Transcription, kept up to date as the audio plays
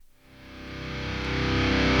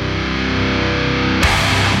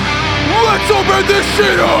and the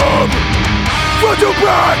shitum, front to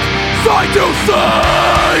back, side to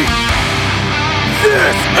side.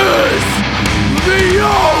 This is the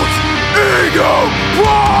Alt Ego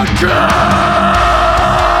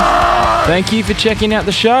Podcast. Thank you for checking out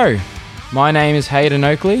the show. My name is Hayden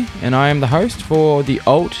Oakley, and I am the host for the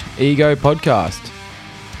Alt Ego Podcast.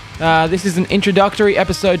 This is an introductory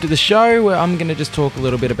episode to the show where I'm going to just talk a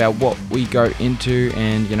little bit about what we go into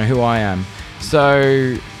and, who I am.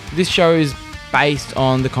 So this show is based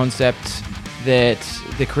on the concept that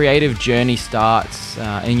the creative journey starts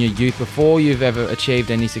in your youth before you've ever achieved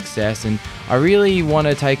any success. And I really want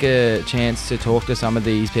to take a chance to talk to some of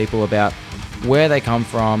these people about where they come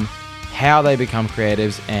from, how they become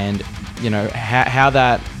creatives, and, how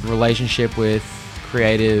that relationship with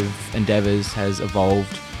creative endeavors has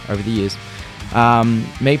evolved over the years.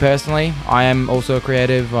 Me personally, I am also a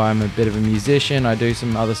creative. I'm a bit of a musician. I do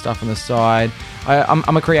some other stuff on the side.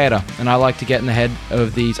 I'm a creator, and I like to get in the head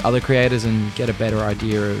of these other creators and get a better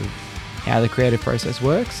idea of how the creative process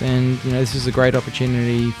works. And this is a great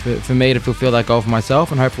opportunity for me to fulfill that goal for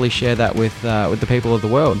myself, and hopefully share that with the people of the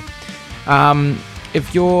world.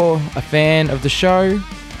 If you're a fan of the show,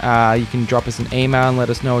 you can drop us an email and let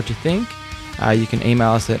us know what you think. You can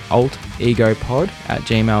email us at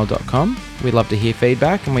altegopod@gmail.com. We'd love to hear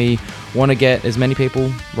feedback, and we want to get as many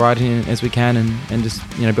people writing in as we can and just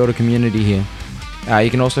build a community here. You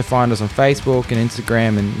can also find us on Facebook and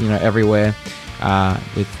Instagram and everywhere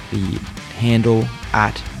with the handle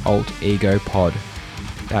at altegopod.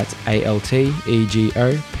 That's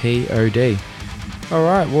ALTEGOPOD. All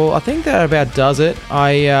right, well, I think that about does it.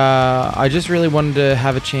 I just really wanted to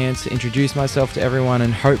have a chance to introduce myself to everyone,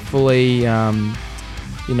 and hopefully,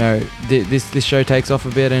 this show takes off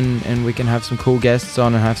a bit, and we can have some cool guests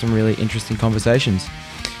on and have some really interesting conversations.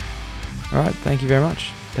 All right, thank you very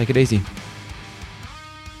much. Take it easy.